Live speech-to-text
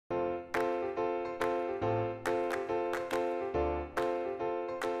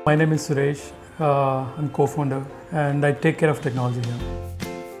My name is Suresh. I'm co-founder and I take care of technology here.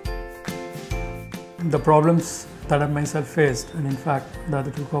 The problems that I myself faced, and in fact the other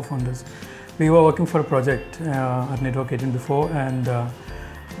two co-founders, we were working for a project at Network 18 before, and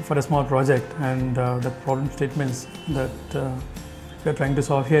for a small project, and the problem statements that we are trying to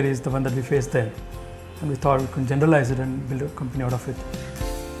solve here is the one that we faced there, and we thought we could generalize it and build a company out of it.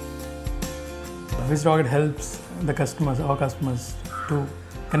 JiGrahak helps the customers, our customers, to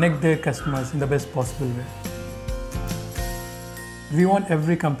connect their customers in the best possible way. We want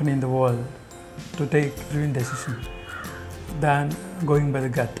every company in the world to take a driven decision than going by the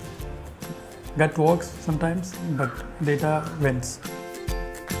gut. Gut works sometimes, but data wins.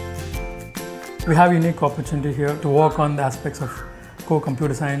 We have a unique opportunity here to work on the aspects of core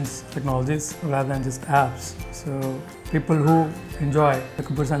computer science technologies rather than just apps. So people who enjoy the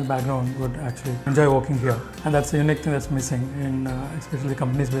computer science background would actually enjoy working here. And that's a unique thing that's missing in especially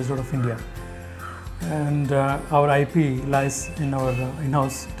companies based out of India. And our IP lies in our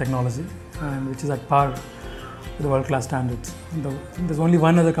in-house technology, and which is at par with the world-class standards. There's only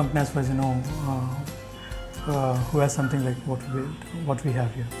one other company, as far as you know, who has something like what we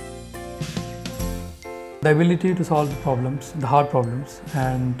have here. The ability to solve the problems, the hard problems,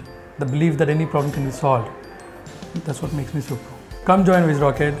 and the belief that any problem can be solved, that's what makes me super. Come join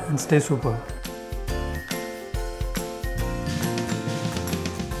JiGrahak and stay super.